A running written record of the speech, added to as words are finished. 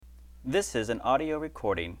This is an audio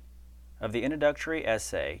recording of the introductory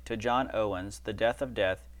essay to John Owen's The Death of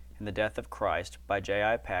Death and the Death of Christ by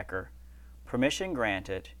J.I. Packer, permission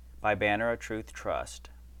granted by Banner of Truth Trust.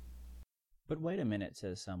 But wait a minute,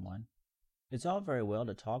 says someone. It's all very well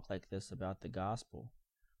to talk like this about the gospel,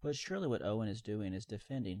 but surely what Owen is doing is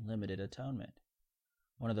defending limited atonement,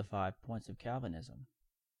 one of the 5 points of Calvinism.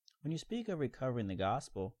 When you speak of recovering the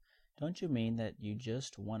gospel, don't you mean that you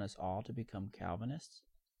just want us all to become Calvinists?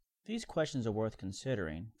 These questions are worth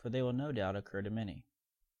considering, for they will no doubt occur to many.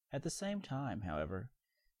 At the same time, however,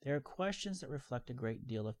 they are questions that reflect a great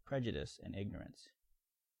deal of prejudice and ignorance.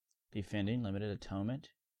 Defending limited atonement,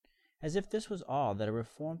 as if this was all that a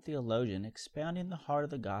Reformed theologian expounding the heart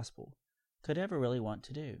of the gospel could ever really want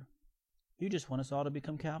to do. You just want us all to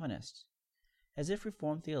become Calvinists, as if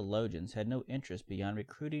Reformed theologians had no interest beyond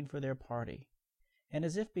recruiting for their party, and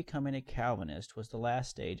as if becoming a Calvinist was the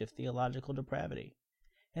last stage of theological depravity,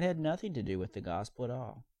 and had nothing to do with the gospel at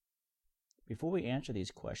all. Before we answer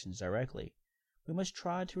these questions directly, we must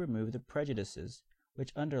try to remove the prejudices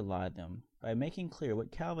which underlie them by making clear what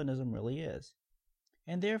Calvinism really is,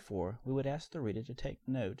 and therefore we would ask the reader to take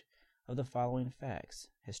note of the following facts,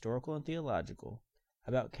 historical and theological,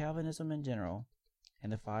 about Calvinism in general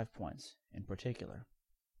and the 5 points in particular.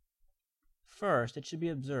 First, it should be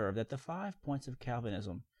observed that the 5 points of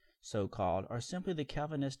Calvinism, so called, are simply the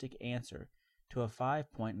Calvinistic answer to a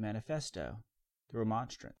 5-point manifesto, the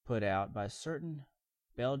Remonstrance, put out by certain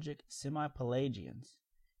Belgic semi-Pelagians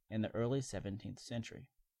in the early 17th century.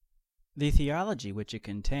 The theology which it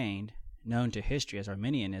contained, known to history as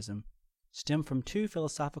Arminianism, stemmed from 2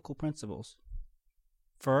 philosophical principles.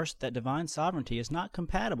 First, that divine sovereignty is not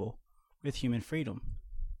compatible with human freedom,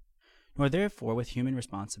 nor therefore with human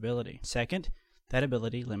responsibility. Second, that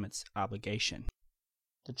ability limits obligation.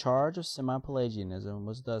 The charge of semi-Pelagianism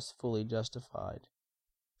was thus fully justified.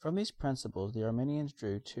 From these principles the Arminians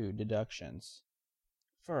drew 2 deductions.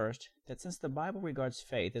 First, that since the Bible regards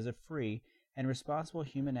faith as a free and responsible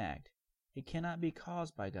human act, it cannot be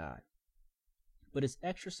caused by God, but is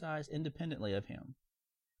exercised independently of Him.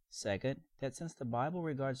 Second, that since the Bible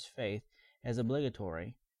regards faith as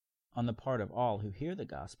obligatory on the part of all who hear the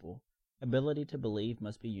gospel, ability to believe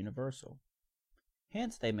must be universal.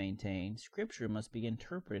 Hence, they maintain, Scripture must be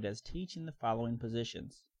interpreted as teaching the following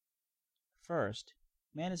positions. First,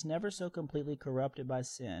 man is never so completely corrupted by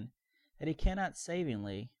sin that he cannot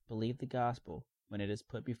savingly believe the gospel when it is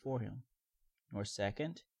put before him. Nor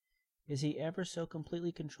second, is he ever so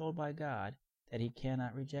completely controlled by God that he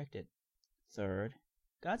cannot reject it. Third,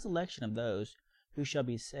 God's election of those who shall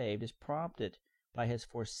be saved is prompted by His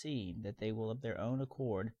foreseeing that they will of their own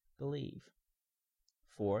accord believe.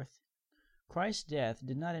 Fourth, Christ's death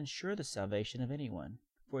did not ensure the salvation of anyone,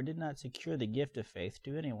 for it did not secure the gift of faith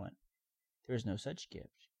to anyone. There is no such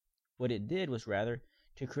gift. What it did was rather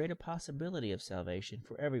to create a possibility of salvation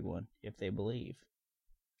for everyone if they believe.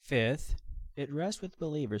 Fifth, it rests with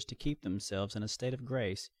believers to keep themselves in a state of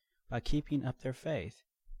grace by keeping up their faith.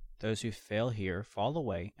 Those who fail here fall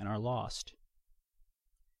away and are lost.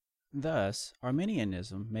 Thus,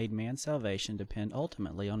 Arminianism made man's salvation depend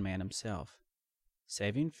ultimately on man himself,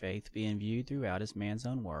 saving faith being viewed throughout as man's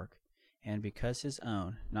own work, and because his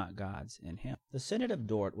own, not God's, in him. The Synod of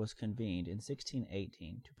Dort was convened in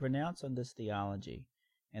 1618 to pronounce on this theology,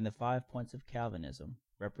 and the 5 points of Calvinism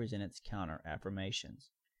represent its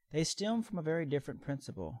counter-affirmations. They stem from a very different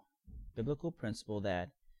principle, biblical principle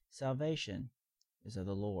that salvation is of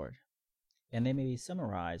the Lord, and they may be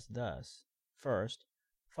summarized thus. First,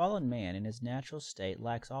 fallen man in his natural state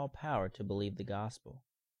lacks all power to believe the gospel,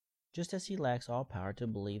 just as he lacks all power to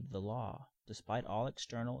believe the law, despite all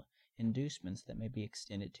external inducements that may be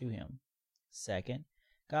extended to him. Second,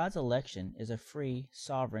 God's election is a free,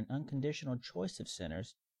 sovereign, unconditional choice of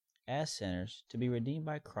sinners, as sinners, to be redeemed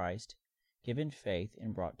by Christ, given faith,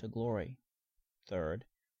 and brought to glory. Third,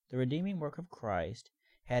 the redeeming work of Christ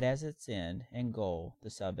had as its end and goal the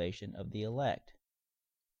salvation of the elect.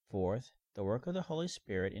 Fourth, the work of the Holy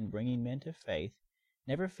Spirit in bringing men to faith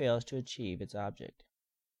never fails to achieve its object.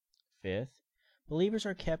 Fifth, believers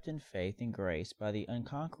are kept in faith and grace by the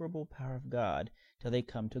unconquerable power of God till they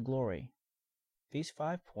come to glory. These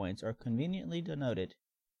 5 points are conveniently denoted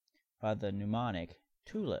by the mnemonic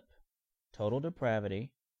TULIP: total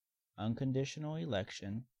depravity, unconditional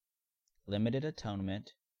election, limited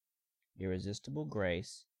atonement, irresistible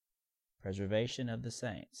grace, preservation of the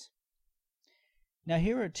saints. Now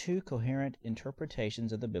here are 2 coherent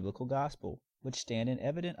interpretations of the biblical gospel, which stand in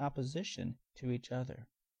evident opposition to each other.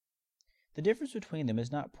 The difference between them is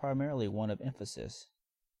not primarily one of emphasis,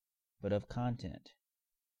 but of content.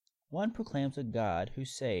 One proclaims a God who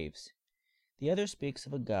saves, The other speaks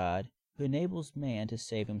of a God who enables man to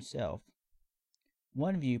save himself.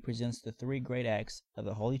 One view presents the three great acts of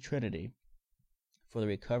the Holy Trinity for the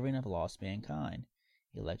recovering of lost mankind: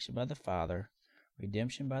 election by the Father,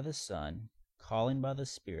 redemption by the Son, calling by the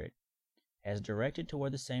Spirit, as directed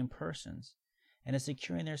toward the same persons, and as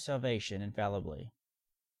securing their salvation infallibly.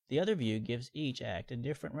 The other view gives each act a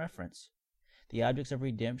different reference, the objects of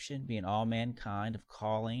redemption being all mankind, of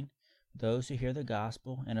calling, those who hear the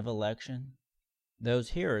gospel, and of election, those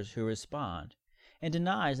hearers who respond, and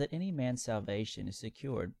denies that any man's salvation is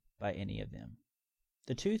secured by any of them.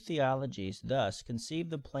 The two theologies thus conceive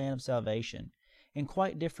the plan of salvation in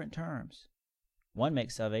quite different terms. One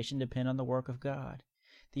makes salvation depend on the work of God,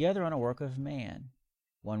 the other on a work of man.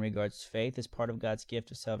 One regards faith as part of God's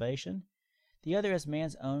gift of salvation, the other as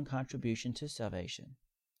man's own contribution to salvation.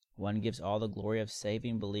 One gives all the glory of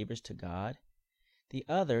saving believers to God, the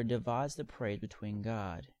other divides the praise between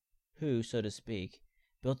God, who, so to speak,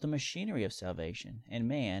 built the machinery of salvation, and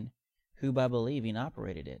man, who by believing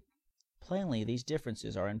operated it. Plainly, these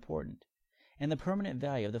differences are important, and the permanent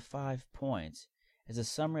value of the 5 points, as a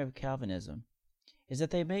summary of Calvinism, is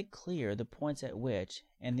that they make clear the points at which,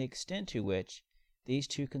 and the extent to which, these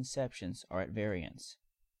two conceptions are at variance.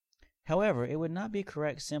 However, it would not be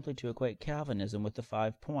correct simply to equate Calvinism with the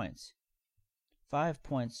 5 points. 5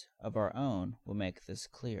 points of our own will make this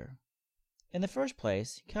clear. In the first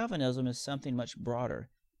place, Calvinism is something much broader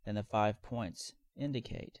than the 5 points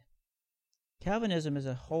indicate. Calvinism is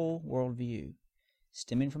a whole world view,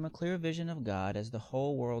 stemming from a clear vision of God as the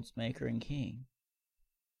whole world's maker and king.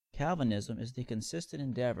 Calvinism is the consistent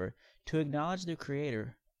endeavor to acknowledge the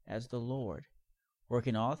Creator as the Lord,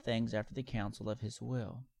 working all things after the counsel of His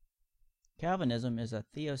will. Calvinism is a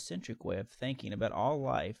theocentric way of thinking about all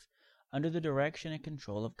life under the direction and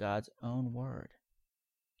control of God's own Word.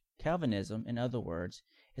 Calvinism, in other words,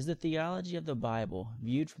 is the theology of the Bible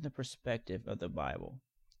viewed from the perspective of the Bible,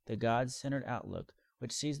 the God-centered outlook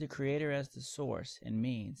which sees the Creator as the source and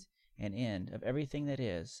means and end of everything that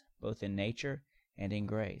is, both in nature and in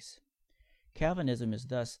grace. Calvinism is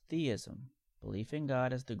thus theism, belief in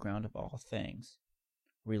God as the ground of all things;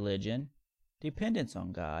 religion, dependence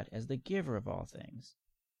on God as the giver of all things;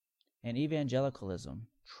 and evangelicalism,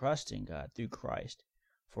 trusting God through Christ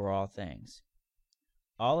for all things,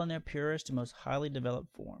 all in their purest and most highly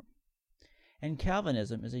developed form. And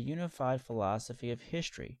Calvinism is a unified philosophy of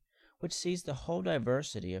history which sees the whole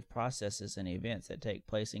diversity of processes and events that take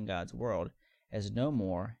place in God's world as no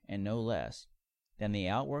more and no less than the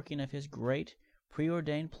outworking of His great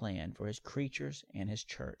preordained plan for His creatures and His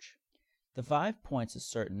church. The 5 points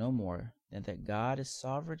assert no more than that God is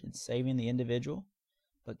sovereign in saving the individual,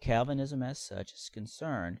 but Calvinism as such is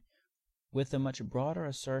concerned with the much broader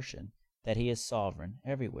assertion that He is sovereign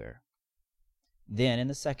everywhere. Then, in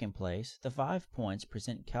the second place, the 5 points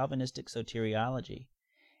present Calvinistic soteriology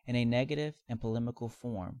in a negative and polemical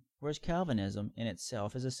form, whereas Calvinism in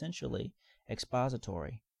itself is essentially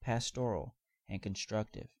expository, pastoral, and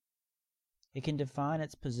constructive. It can define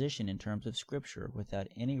its position in terms of Scripture without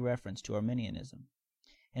any reference to Arminianism,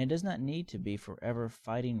 and it does not need to be forever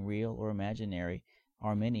fighting real or imaginary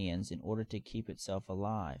Arminians in order to keep itself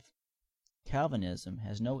alive. Calvinism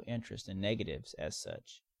has no interest in negatives as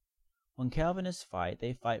such. When Calvinists fight,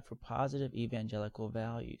 they fight for positive evangelical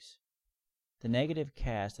values. The negative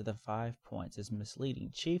cast of the 5 points is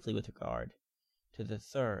misleading chiefly with regard to the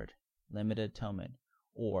third, limited atonement,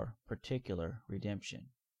 or particular redemption,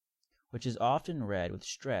 which is often read with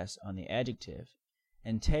stress on the adjective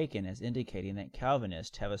and taken as indicating that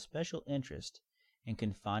Calvinists have a special interest in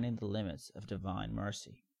confining the limits of divine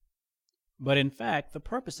mercy. But in fact, the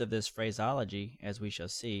purpose of this phraseology, as we shall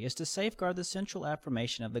see, is to safeguard the central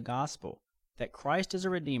affirmation of the gospel, that Christ is a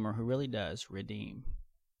Redeemer who really does redeem.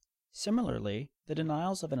 Similarly, the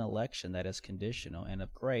denials of an election that is conditional and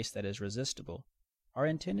of grace that is resistible are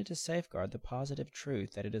intended to safeguard the positive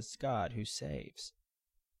truth that it is God who saves.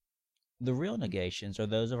 The real negations are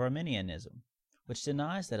those of Arminianism, which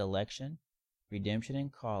denies that election, redemption,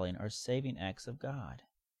 and calling are saving acts of God.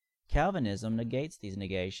 Calvinism negates these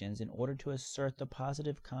negations in order to assert the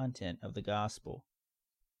positive content of the gospel,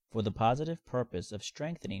 for the positive purpose of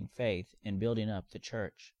strengthening faith and building up the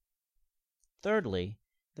church. Thirdly,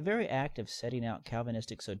 the very act of setting out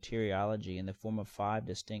Calvinistic soteriology in the form of 5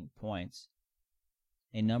 distinct points,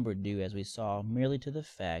 a number due, as we saw, merely to the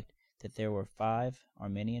fact that there were 5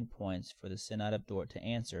 Arminian points for the Synod of Dort to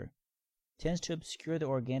answer, tends to obscure the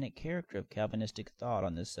organic character of Calvinistic thought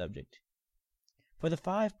on this subject. For the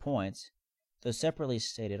 5 points, though separately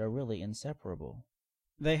stated, are really inseparable.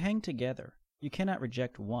 They hang together. You cannot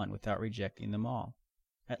reject one without rejecting them all,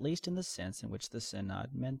 at least in the sense in which the Synod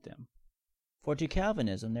meant them. For to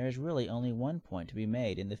Calvinism there is really only one point to be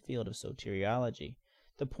made in the field of soteriology,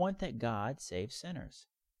 the point that God saves sinners.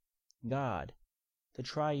 God, the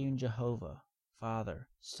triune Jehovah, Father,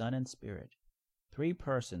 Son, and Spirit, three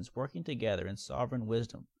persons working together in sovereign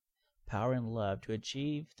wisdom, power, and love to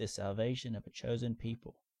achieve the salvation of a chosen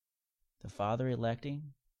people. The Father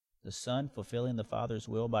electing, the Son fulfilling the Father's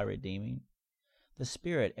will by redeeming, the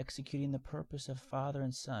Spirit executing the purpose of Father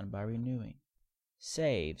and Son by renewing.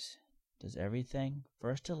 Saves, does everything,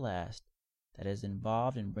 first to last, that is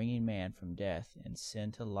involved in bringing man from death and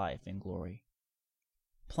sin to life and glory.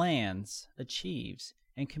 Plans, achieves,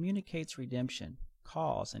 and communicates redemption,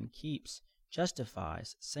 calls and keeps,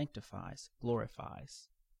 justifies, sanctifies, glorifies.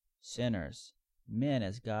 Sinners, men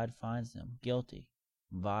as God finds them, guilty,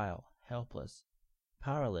 vile, helpless,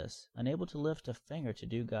 powerless, unable to lift a finger to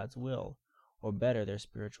do God's will or better their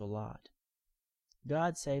spiritual lot.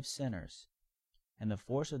 God saves sinners, and the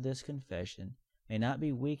force of this confession may not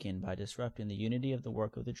be weakened by disrupting the unity of the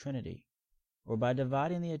work of the Trinity, or by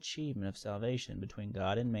dividing the achievement of salvation between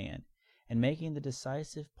God and man and making the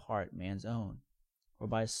decisive part man's own, or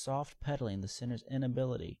by soft-pedaling the sinner's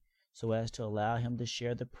inability so as to allow him to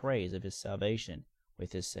share the praise of his salvation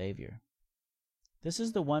with his Savior. This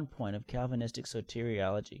is the one point of Calvinistic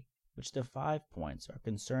soteriology which the 5 points are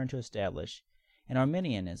concerned to establish, and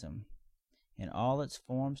Arminianism in all its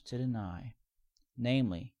forms to deny,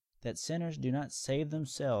 namely, that sinners do not save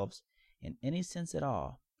themselves in any sense at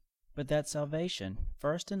all, but that salvation,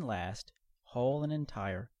 first and last, whole and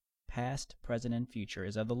entire, past, present, and future,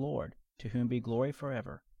 is of the Lord, to whom be glory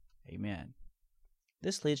forever. Amen.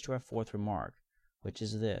 This leads to our 4th remark, which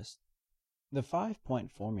is this. The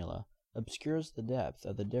 5-point formula obscures the depth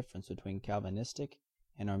of the difference between Calvinistic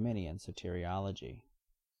and Arminian soteriology.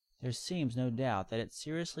 There seems no doubt that it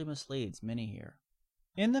seriously misleads many here.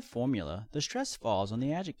 In the formula, the stress falls on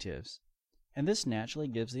the adjectives, and this naturally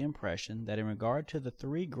gives the impression that in regard to the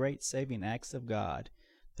 3 great saving acts of God,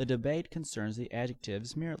 the debate concerns the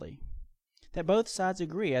adjectives merely, that both sides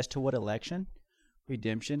agree as to what election,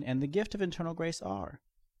 redemption, and the gift of eternal grace are,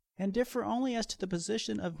 and differ only as to the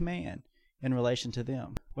position of man in relation to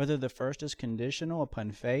them, whether the first is conditional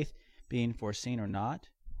upon faith being foreseen or not,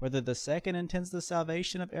 whether the second intends the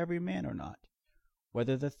salvation of every man or not,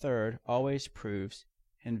 whether the third always proves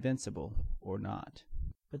invincible or not.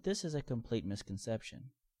 But this is a complete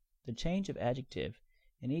misconception. The change of adjective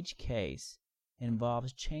in each case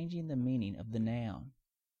involves changing the meaning of the noun.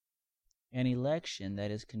 An election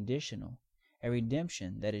that is conditional, a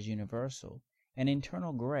redemption that is universal, an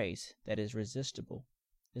eternal grace that is resistible,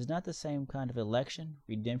 is not the same kind of election,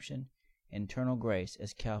 redemption, and eternal grace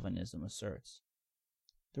as Calvinism asserts.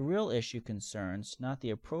 The real issue concerns not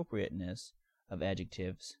the appropriateness of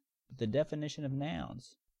adjectives, but the definition of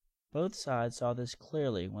nouns. Both sides saw this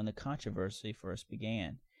clearly when the controversy first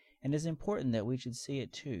began, and it is important that we should see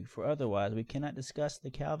it too, for otherwise we cannot discuss the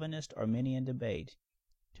Calvinist-Arminian debate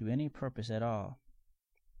to any purpose at all.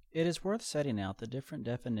 It is worth setting out the different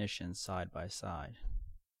definitions side by side.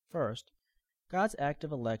 First, God's act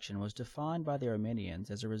of election was defined by the Arminians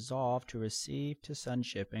as a resolve to receive to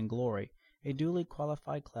sonship and glory a duly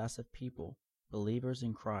qualified class of people, believers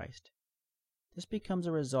in Christ. This becomes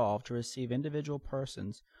a resolve to receive individual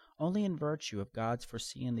persons only in virtue of God's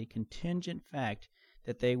foreseeing the contingent fact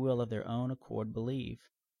that they will of their own accord believe.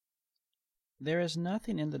 There is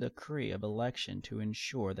nothing in the decree of election to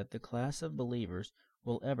ensure that the class of believers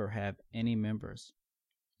will ever have any members.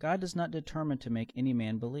 God does not determine to make any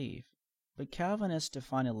man believe, but Calvinists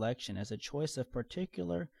define election as a choice of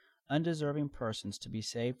particular, undeserving persons to be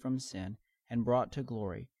saved from sin and brought to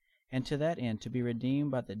glory, and to that end to be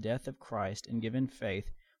redeemed by the death of Christ and given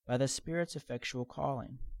faith by the Spirit's effectual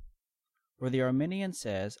calling. Where the Arminian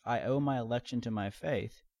says, I owe my election to my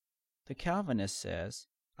faith, the Calvinist says,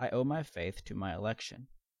 I owe my faith to my election.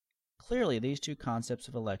 Clearly, these two concepts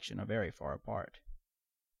of election are very far apart.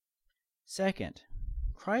 Second,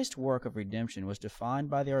 Christ's work of redemption was defined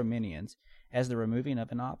by the Arminians as the removing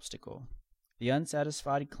of an obstacle, the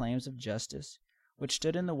unsatisfied claims of justice, which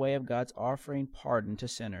stood in the way of God's offering pardon to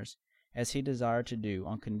sinners, as he desired to do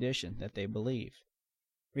on condition that they believe.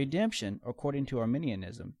 Redemption, according to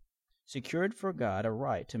Arminianism, secured for God a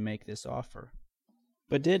right to make this offer,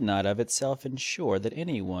 but did not of itself ensure that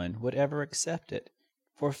anyone would ever accept it,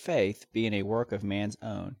 for faith, being a work of man's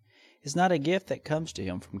own, is not a gift that comes to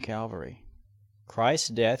him from Calvary. Christ's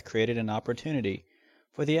death created an opportunity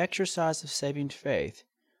for the exercise of saving faith,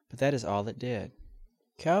 but that is all it did.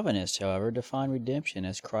 Calvinists, however, define redemption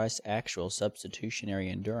as Christ's actual substitutionary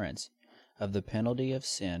endurance of the penalty of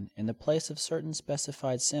sin in the place of certain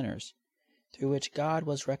specified sinners, through which God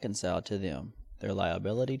was reconciled to them, their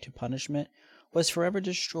liability to punishment was forever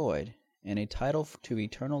destroyed, and a title to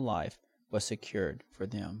eternal life was secured for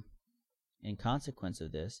them. In consequence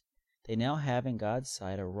of this, they now have in God's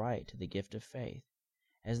sight a right to the gift of faith,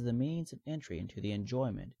 as the means of entry into the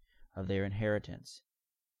enjoyment of their inheritance.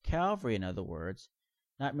 Calvary, in other words,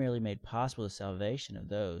 not merely made possible the salvation of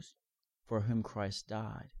those for whom Christ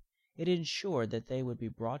died, it ensured that they would be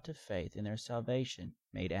brought to faith in their salvation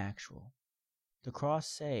made actual. The cross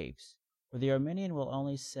saves, for the Arminian will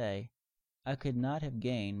only say, I could not have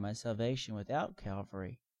gained my salvation without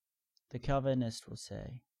Calvary. The Calvinist will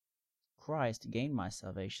say, Christ gained my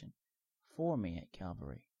salvation for me at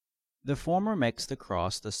Calvary. The former makes the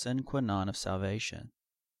cross the sine qua non of salvation.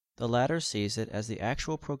 The latter sees it as the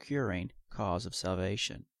actual procuring cause of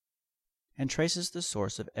salvation, and traces the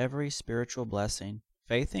source of every spiritual blessing,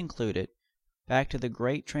 faith included, back to the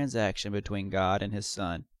great transaction between God and His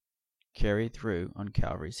Son, carried through on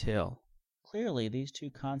Calvary's Hill. Clearly, these two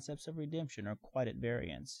concepts of redemption are quite at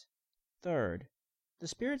variance. Third, the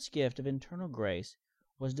Spirit's gift of internal grace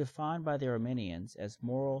was defined by the Arminians as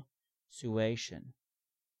moral suasion,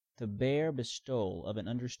 the bare bestowal of an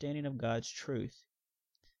understanding of God's truth.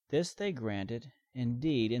 This they granted,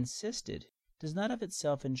 indeed insisted, does not of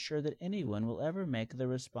itself ensure that anyone will ever make the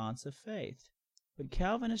response of faith. But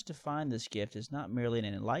Calvinists define this gift as not merely an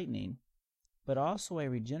enlightening, but also a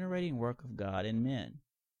regenerating work of God in men,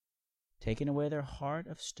 taking away their heart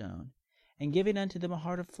of stone, and giving unto them a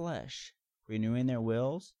heart of flesh, renewing their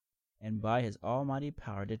wills, and by His almighty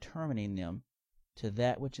power determining them to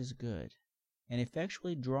that which is good, and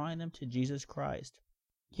effectually drawing them to Jesus Christ,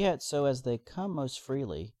 yet so as they come most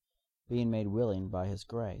freely, being made willing by His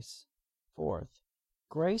grace. Fourth,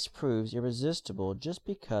 grace proves irresistible just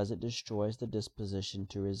because it destroys the disposition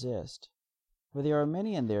to resist. For the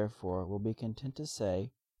Arminian, therefore, will be content to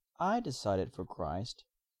say, I decided for Christ,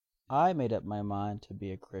 I made up my mind to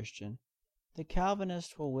be a Christian. The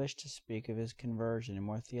Calvinist will wish to speak of his conversion in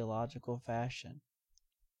more theological fashion,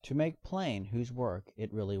 to make plain whose work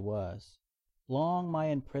it really was. Long my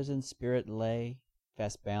imprisoned spirit lay,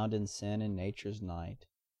 fast bound in sin and nature's night.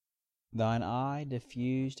 Thine eye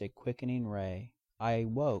diffused a quickening ray. I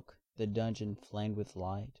awoke, the dungeon flamed with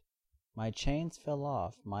light. My chains fell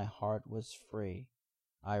off, my heart was free.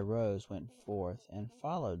 I rose, went forth, and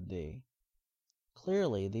followed thee.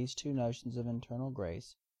 Clearly, these two notions of internal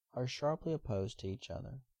grace are sharply opposed to each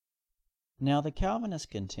other. Now, the Calvinist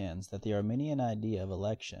contends that the Arminian idea of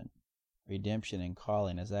election, redemption, and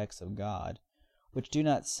calling as acts of God, which do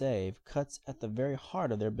not save, cuts at the very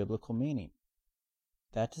heart of their biblical meaning.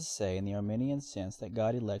 That to say, in the Arminian sense, that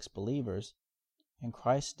God elects believers, and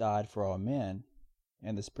Christ died for all men,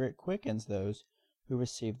 and the Spirit quickens those who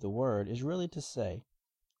receive the Word, is really to say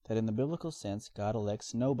that in the biblical sense God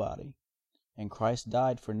elects nobody, and Christ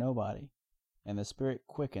died for nobody, and the Spirit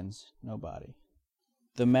quickens nobody.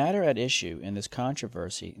 The matter at issue in this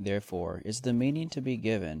controversy, therefore, is the meaning to be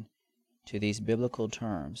given to these biblical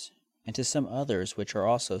terms, and to some others which are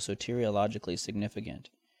also soteriologically significant,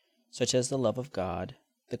 such as the love of God,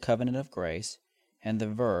 the covenant of grace, and the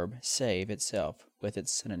verb save itself with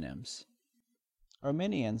its synonyms.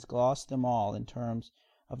 Arminians gloss them all in terms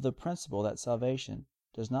of the principle that salvation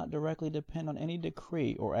does not directly depend on any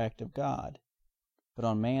decree or act of God, but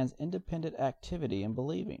on man's independent activity in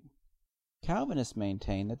believing. Calvinists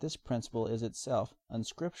maintain that this principle is itself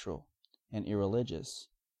unscriptural and irreligious,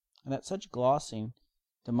 and that such glossing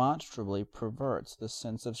demonstrably perverts the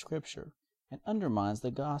sense of Scripture and undermines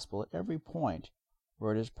the gospel at every point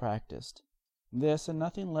where it is practiced. This, and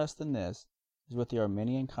nothing less than this, is what the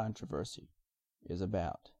Arminian controversy is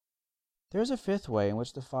about. There is a fifth way in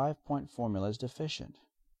which the 5-point formula is deficient.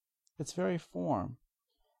 Its very form,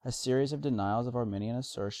 a series of denials of Arminian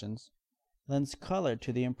assertions, lends color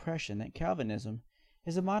to the impression that Calvinism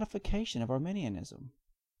is a modification of Arminianism,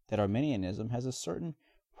 that Arminianism has a certain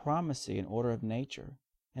primacy and order of nature,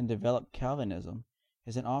 and developed Calvinism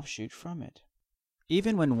is an offshoot from it.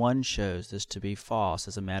 Even when one shows this to be false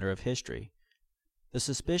as a matter of history, the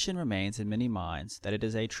suspicion remains in many minds that it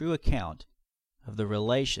is a true account of the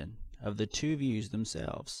relation of the two views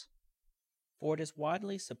themselves. For it is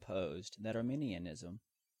widely supposed that Arminianism,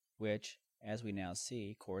 which, as we now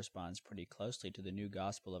see, corresponds pretty closely to the new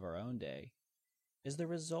gospel of our own day, is the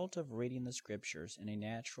result of reading the Scriptures in a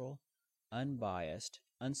natural, unbiased,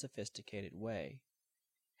 unsophisticated way,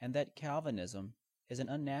 and that Calvinism is an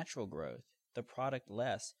unnatural growth, the product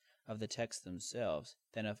less of the texts themselves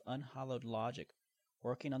than of unhallowed logic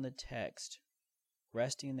working on the text,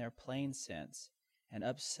 wresting their plain sense, and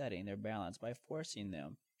upsetting their balance by forcing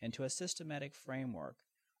them into a systematic framework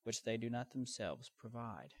which they do not themselves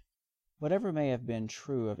provide. Whatever may have been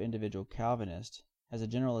true of individual Calvinists As a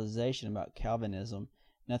generalization about Calvinism,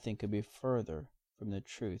 nothing could be further from the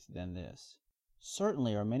truth than this.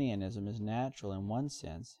 Certainly Arminianism is natural in one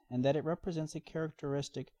sense, and that it represents a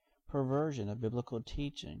characteristic perversion of biblical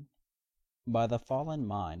teaching by the fallen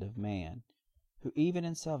mind of man, who even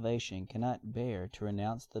in salvation cannot bear to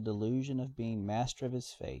renounce the delusion of being master of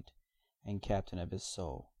his fate and captain of his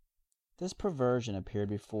soul. This perversion appeared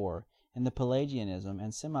before in the Pelagianism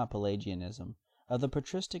and semi-Pelagianism of the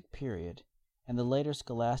patristic period and the later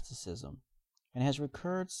scholasticism, and has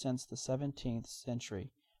recurred since the 17th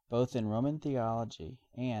century both in Roman theology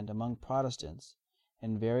and among Protestants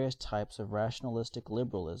in various types of rationalistic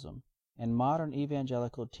liberalism and modern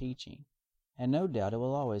evangelical teaching, and no doubt it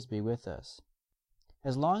will always be with us.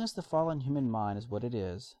 As long as the fallen human mind is what it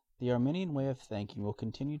is, the Arminian way of thinking will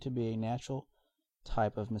continue to be a natural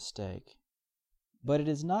type of mistake. But it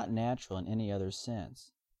is not natural in any other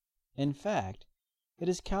sense. In fact, it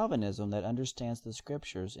is Calvinism that understands the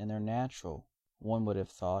Scriptures in their natural, one would have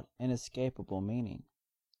thought, inescapable meaning.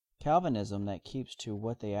 Calvinism that keeps to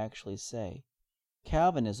what they actually say.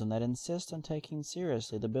 Calvinism that insists on taking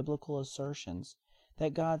seriously the biblical assertions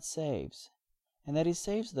that God saves, and that he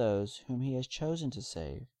saves those whom he has chosen to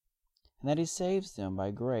save, and that he saves them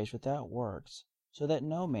by grace without works, so that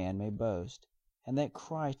no man may boast, and that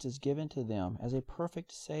Christ is given to them as a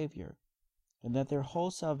perfect Savior, and that their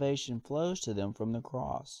whole salvation flows to them from the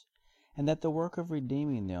cross, and that the work of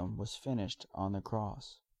redeeming them was finished on the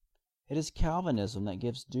cross. It is Calvinism that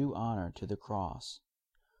gives due honor to the cross.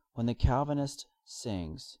 When the Calvinist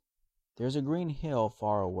sings, "There's a green hill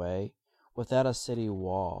far away, without a city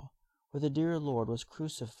wall, where the dear Lord was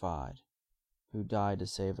crucified, who died to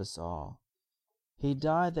save us all. He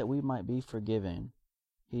died that we might be forgiven.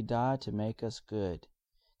 He died to make us good,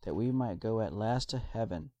 that we might go at last to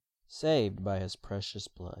heaven, saved by his precious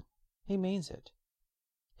blood." He means it.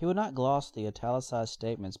 He would not gloss the italicized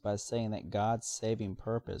statements by saying that God's saving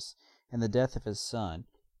purpose in the death of his Son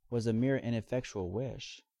was a mere ineffectual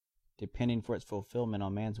wish, depending for its fulfillment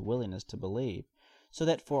on man's willingness to believe, so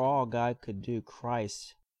that for all God could do,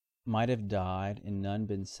 Christ might have died and none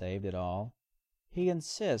been saved at all. He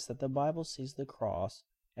insists that the Bible sees the cross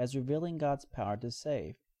as revealing God's power to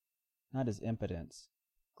save, not his impotence.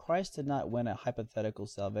 Christ did not win a hypothetical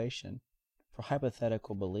salvation for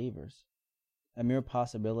hypothetical believers, a mere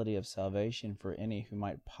possibility of salvation for any who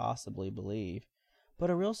might possibly believe, but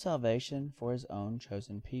a real salvation for his own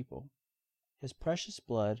chosen people. His precious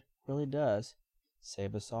blood really does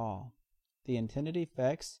save us all. The intended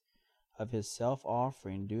effects of his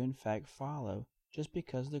self-offering do in fact follow just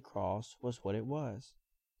because the cross was what it was.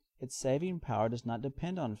 Its saving power does not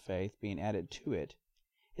depend on faith being added to it.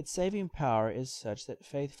 Its saving power is such that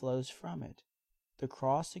faith flows from it. The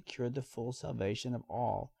cross secured the full salvation of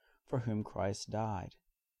all for whom Christ died.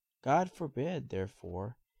 God forbid,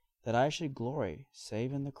 therefore, that I should glory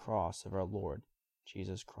save in the cross of our Lord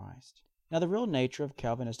Jesus Christ. Now the real nature of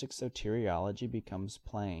Calvinistic soteriology becomes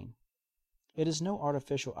plain. It is no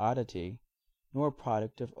artificial oddity, nor a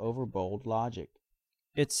product of overbold logic.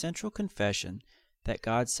 Its central confession that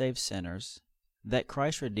God saves sinners, that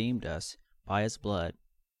Christ redeemed us by his blood,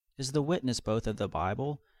 is the witness both of the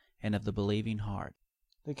Bible and of the believing heart.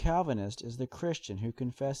 The Calvinist is the Christian who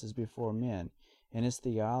confesses before men in his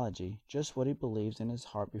theology just what he believes in his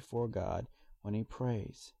heart before God when he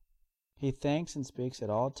prays. He thanks and speaks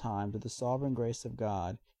at all times of the sovereign grace of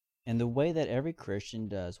God in the way that every Christian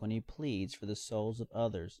does when he pleads for the souls of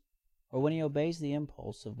others, or when he obeys the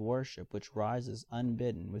impulse of worship which rises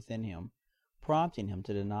unbidden within him, prompting him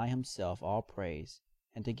to deny himself all praise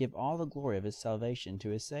and to give all the glory of his salvation to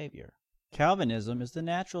his Savior. Calvinism is the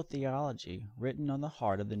natural theology written on the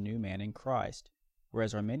heart of the new man in Christ,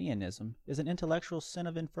 whereas Arminianism is an intellectual sin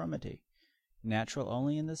of infirmity, natural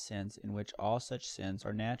only in the sense in which all such sins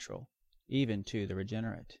are natural, even to the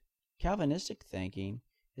regenerate. Calvinistic thinking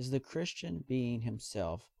is the Christian being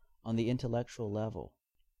himself on the intellectual level.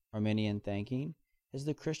 Arminian thinking is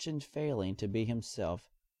the Christian failing to be himself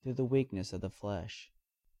through the weakness of the flesh.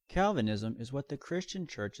 Calvinism is what the Christian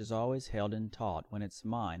church has always held and taught when its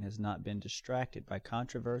mind has not been distracted by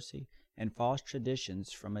controversy and false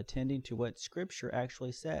traditions from attending to what Scripture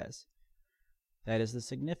actually says. That is the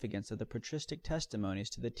significance of the patristic testimonies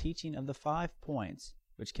to the teaching of the 5 points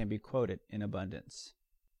which can be quoted in abundance.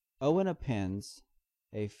 Owen appends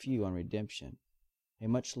a few on redemption. A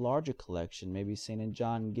much larger collection may be seen in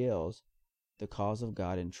John Gill's The Cause of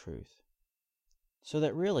God in Truth. So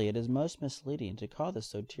that really it is most misleading to call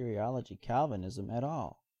this soteriology Calvinism at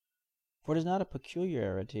all, for it is not a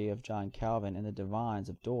peculiarity of John Calvin and the divines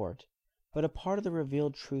of Dort, but a part of the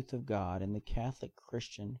revealed truth of God in the Catholic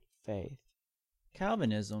Christian faith.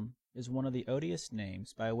 Calvinism is one of the odious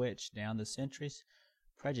names by which, down the centuries,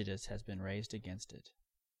 prejudice has been raised against it.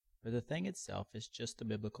 But the thing itself is just the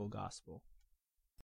biblical gospel,